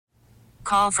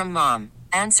Call from mom.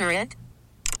 Answer it.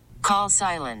 Call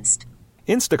silenced.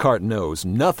 Instacart knows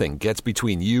nothing gets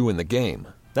between you and the game.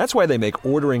 That's why they make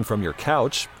ordering from your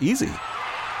couch easy.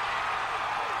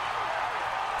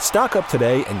 Stock up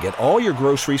today and get all your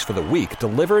groceries for the week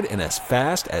delivered in as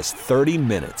fast as 30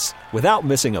 minutes without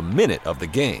missing a minute of the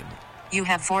game. You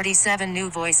have 47 new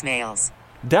voicemails.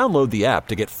 Download the app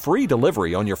to get free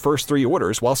delivery on your first 3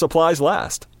 orders while supplies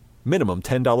last. Minimum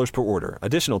 $10 per order.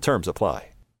 Additional terms apply.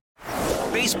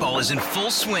 Baseball is in full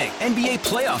swing. NBA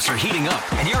playoffs are heating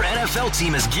up, and your NFL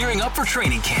team is gearing up for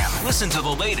training camp. Listen to the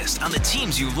latest on the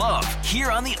teams you love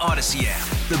here on the Odyssey app.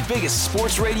 The biggest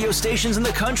sports radio stations in the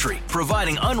country,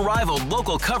 providing unrivaled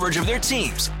local coverage of their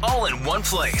teams, all in one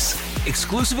place.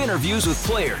 Exclusive interviews with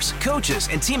players, coaches,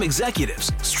 and team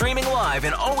executives, streaming live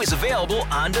and always available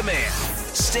on demand.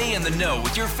 Stay in the know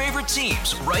with your favorite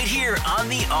teams right here on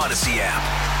the Odyssey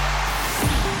app.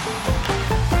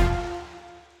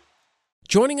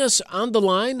 Joining us on the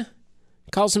line,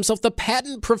 calls himself the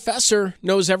Patent Professor,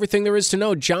 knows everything there is to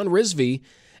know, John Rizvi.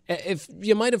 If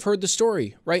you might have heard the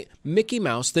story, right? Mickey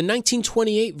Mouse, the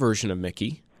 1928 version of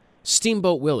Mickey,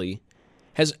 Steamboat Willie,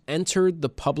 has entered the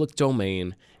public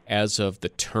domain as of the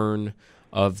turn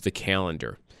of the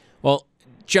calendar. Well,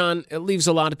 John, it leaves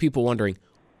a lot of people wondering,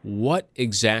 what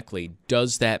exactly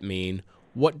does that mean?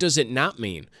 What does it not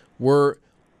mean? We're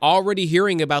already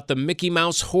hearing about the Mickey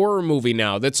Mouse horror movie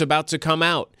now that's about to come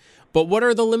out. But what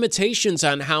are the limitations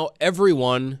on how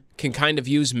everyone can kind of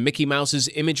use Mickey Mouse's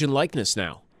image and likeness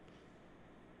now?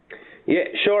 Yeah,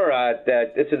 sure.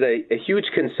 This is a huge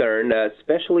concern,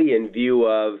 especially in view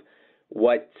of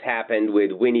what's happened with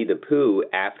Winnie the Pooh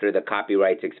after the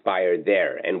copyrights expired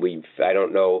there. And I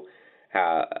don't know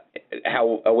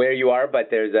how aware you are, but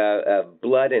there's a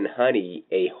Blood and Honey,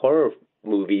 a horror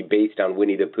movie based on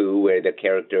Winnie the Pooh, where the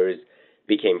characters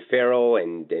became feral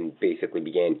and basically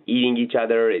began eating each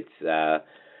other. It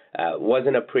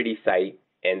wasn't a pretty sight,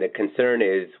 and the concern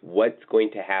is what's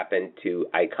going to happen to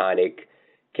iconic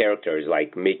characters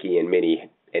like Mickey and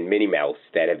Minnie Mouse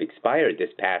that have expired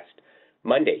this past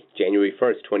Monday, January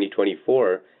 1st,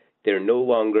 2024. They're no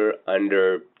longer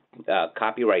under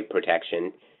copyright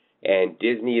protection, and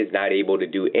Disney is not able to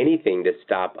do anything to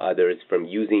stop others from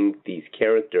using these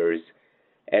characters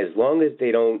as long as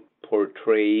they don't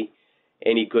portray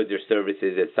any goods or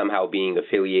services as somehow being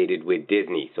affiliated with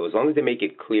Disney. So as long as they make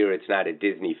it clear it's not a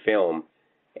Disney film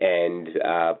and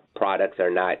products are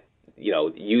not,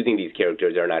 using ththese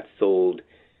characters are not sold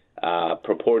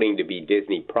purporting to be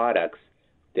Disney products,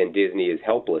 then Disney is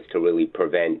helpless to really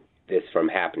prevent this from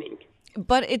happening.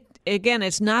 But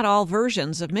it's not all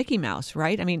versions of Mickey Mouse,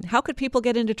 right? I mean, how could people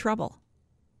get into trouble?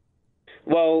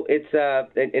 Well, it's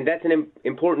and that's an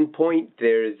important point.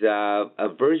 There's a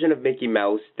version of Mickey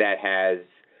Mouse that has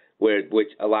which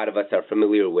a lot of us are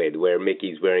familiar with, where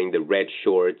Mickey's wearing the red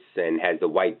shorts and has the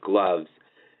white gloves.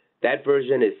 That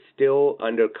version is still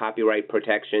under copyright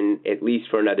protection at least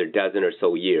for another dozen or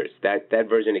so years. That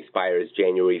version expires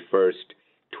January 1st,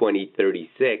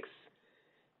 2036.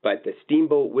 But the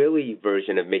Steamboat Willie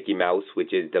version of Mickey Mouse,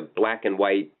 which is the black and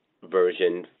white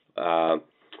version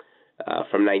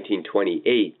from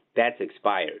 1928, that's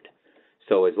expired.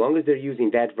 So as long as they're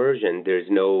using that version, there's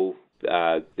no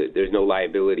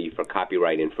liability for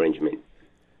copyright infringement.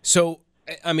 So,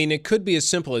 I mean, it could be as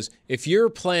simple as if you're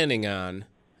planning on,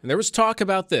 and there was talk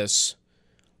about this,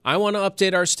 I want to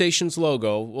update our station's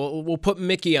logo. We'll put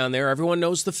Mickey on there. Everyone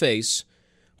knows the face.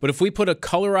 But if we put a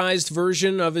colorized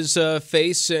version of his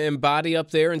face and body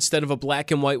up there instead of a black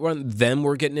and white one, then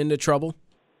we're getting into trouble?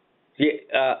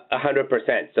 Yeah,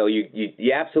 100%. So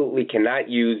you absolutely cannot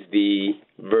use the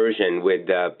version with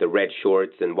the red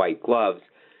shorts and white gloves.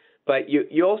 But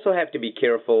you also have to be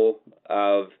careful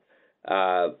of,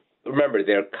 remember,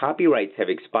 their copyrights have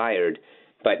expired,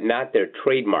 but not their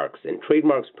trademarks. And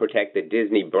trademarks protect the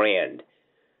Disney brand.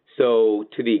 So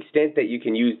to the extent that you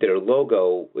can use their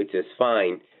logo, which is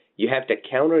fine, you have to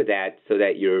counter that so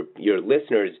that your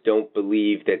listeners don't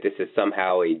believe that this is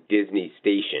somehow a Disney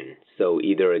station. So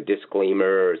either a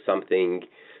disclaimer or something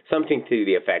to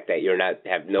the effect that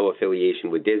have no affiliation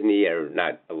with Disney or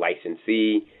not a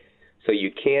licensee. So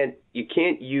you can't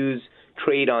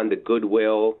trade on the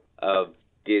goodwill of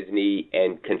Disney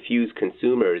and confuse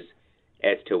consumers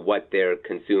as to what they're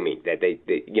consuming. That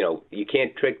you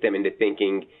can't trick them into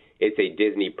thinking it's a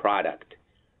Disney product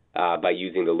by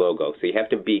using the logo. So you have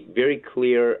to be very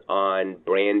clear on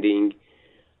branding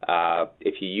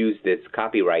if you use this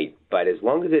copyright. But as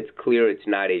long as it's clear it's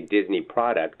not a Disney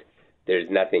product, there's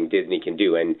nothing Disney can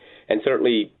do. And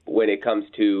certainly when it comes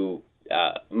to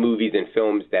movies and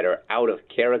films that are out of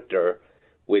character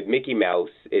with Mickey Mouse,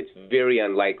 it's very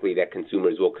unlikely that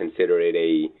consumers will consider it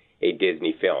a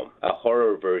Disney film. A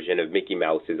horror version of Mickey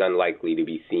Mouse is unlikely to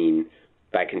be seen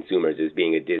by consumers as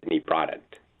being a Disney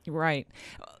product. Right.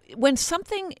 When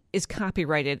something is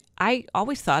copyrighted, I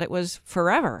always thought it was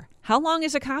forever. How long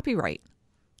is a copyright?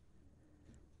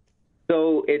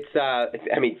 So it's,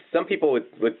 some people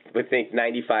would think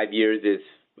 95 years is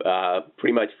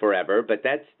pretty much forever, but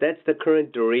that's the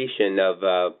current duration of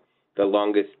the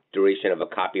longest duration of a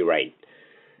copyright.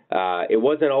 It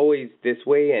wasn't always this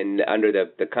way, and under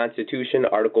the Constitution,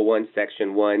 Article 1,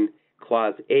 Section 1,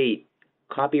 Clause 8,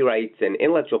 copyrights and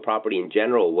intellectual property in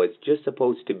general was just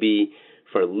supposed to be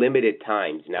for limited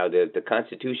times. Now, the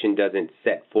Constitution doesn't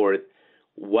set forth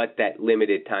what that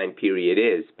limited time period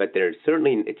is, but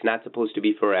it's not supposed to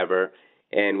be forever.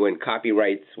 And when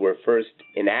copyrights were first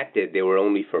enacted, they were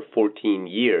only for 14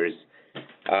 years.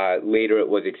 Later, it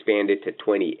was expanded to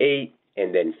 28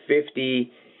 and then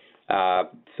 50. The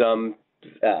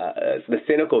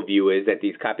cynical view is that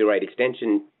these copyright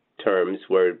extension terms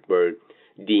were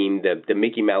deemed the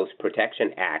Mickey Mouse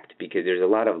Protection Act, because there's a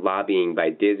lot of lobbying by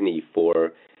Disney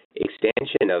for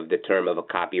extension of the term of a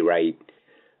copyright,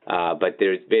 but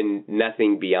there's been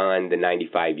nothing beyond the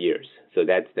 95 years. So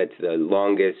that's the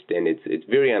longest, and it's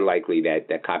very unlikely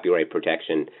that copyright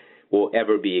protection will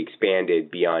ever be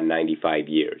expanded beyond 95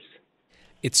 years.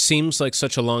 It seems like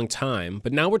such a long time,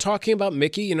 but now we're talking about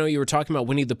Mickey. You were talking about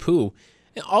Winnie the Pooh.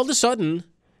 And all of a sudden,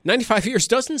 95 years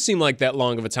doesn't seem like that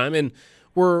long of a time, and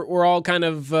we're all kind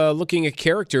of looking at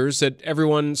characters that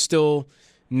everyone still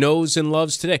knows and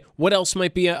loves today. What else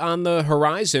might be on the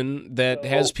horizon that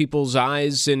has people's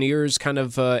eyes and ears kind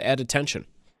of at attention?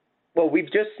 Well,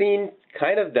 we've just seen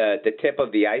kind of the tip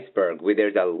of the iceberg, where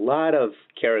there's a lot of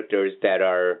characters that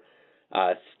are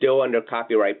still under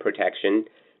copyright protection,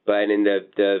 but in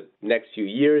the next few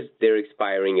years, they're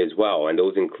expiring as well. And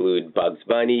those include Bugs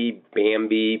Bunny,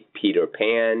 Bambi, Peter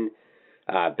Pan,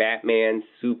 Batman,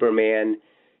 Superman,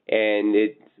 and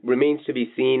it remains to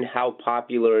be seen how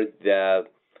popular the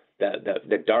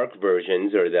dark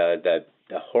versions or the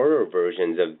horror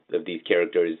versions of these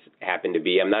characters happen to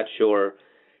be. I'm not sure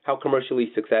how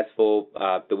commercially successful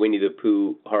the Winnie the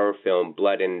Pooh horror film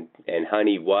Blood and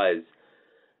Honey was,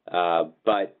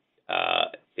 but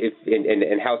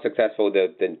and how successful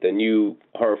the new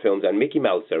horror films on Mickey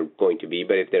Mouse are going to be.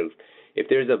 But if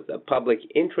there's a public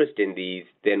interest in these,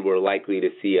 then we're likely to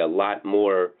see a lot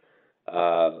more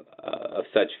of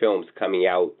such films coming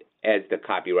out as the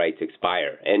copyrights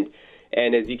expire. And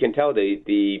as you can tell,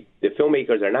 the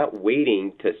filmmakers are not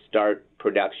waiting to start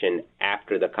production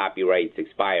after the copyrights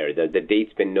expire. The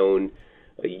date's been known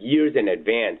years in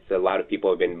advance. A lot of people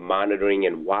have been monitoring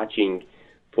and watching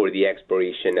for the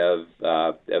expiration of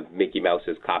Mickey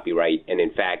Mouse's copyright. And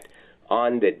in fact,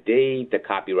 on the day the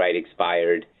copyright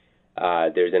expired,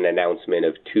 there's an announcement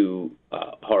of two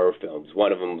horror films.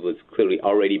 One of them was clearly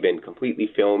already been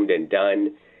completely filmed and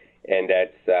done, and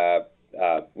that's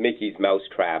Mickey's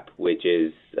Mousetrap, which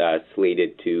is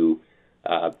slated to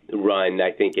run,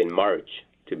 I think, in March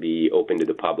to be open to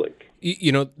the public.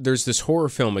 There's this horror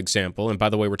film example, and by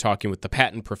the way, we're talking with the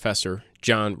Patent Professor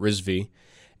John Rizvi,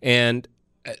 and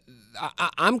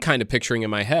I'm kind of picturing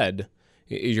in my head,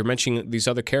 you're mentioning these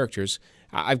other characters,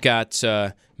 I've got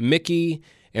Mickey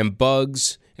and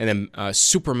Bugs and then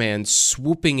Superman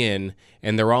swooping in,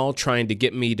 and they're all trying to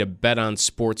get me to bet on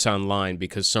sports online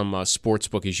because some sports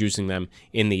book is using them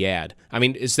in the ad. I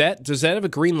mean, does that have a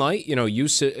green light,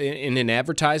 use in an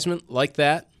advertisement like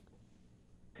that?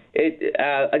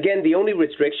 Again, the only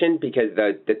restriction, because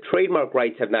the trademark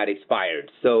rights have not expired,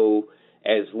 so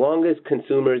as long as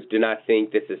consumers do not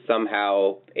think this is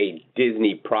somehow a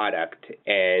Disney product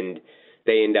and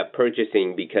they end up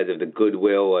purchasing because of the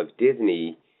goodwill of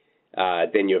Disney,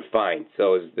 then you're fine.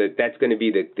 So that's going to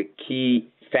be the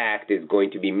key fact, is going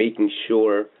to be making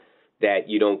sure that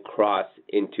you don't cross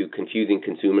into confusing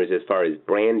consumers as far as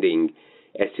branding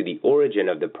as to the origin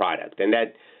of the product. And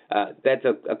that's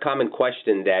a common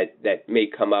question that may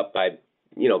come up by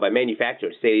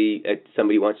manufacturers. Say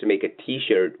somebody wants to make a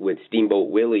T-shirt with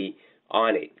Steamboat Willie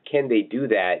on it. Can they do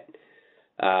that?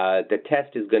 The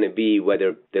test is going to be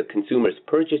whether the consumers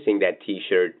purchasing that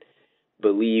T-shirt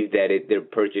believe that they're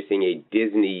purchasing a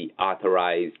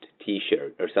Disney-authorized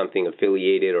T-shirt or something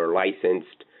affiliated or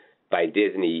licensed by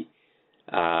Disney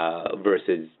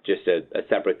versus just a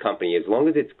separate company. As long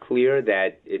as it's clear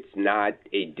that it's not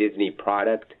a Disney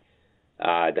product,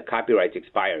 the copyright's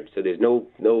expired. So there's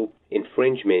no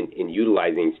infringement in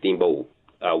utilizing Steamboat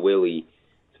Willie's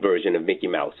version of Mickey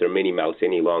Mouse or Minnie Mouse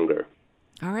any longer.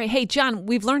 All right. Hey, John,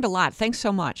 we've learned a lot. Thanks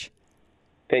so much.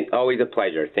 Always a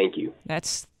pleasure. Thank you.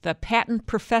 That's the Patent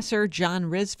Professor John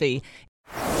Rizvi.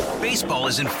 Baseball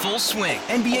is in full swing.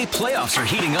 NBA playoffs are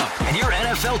heating up, and your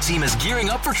NFL team is gearing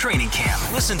up for training camp.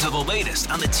 Listen to the latest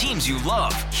on the teams you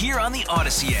love here on the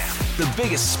Odyssey app. The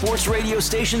biggest sports radio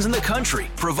stations in the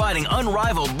country, providing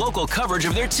unrivaled local coverage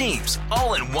of their teams,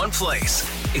 all in one place.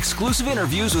 Exclusive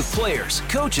interviews with players,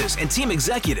 coaches, and team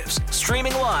executives,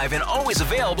 streaming live and always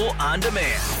available on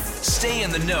demand. Stay in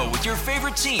the know with your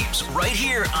favorite teams right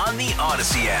here on the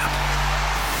Odyssey app.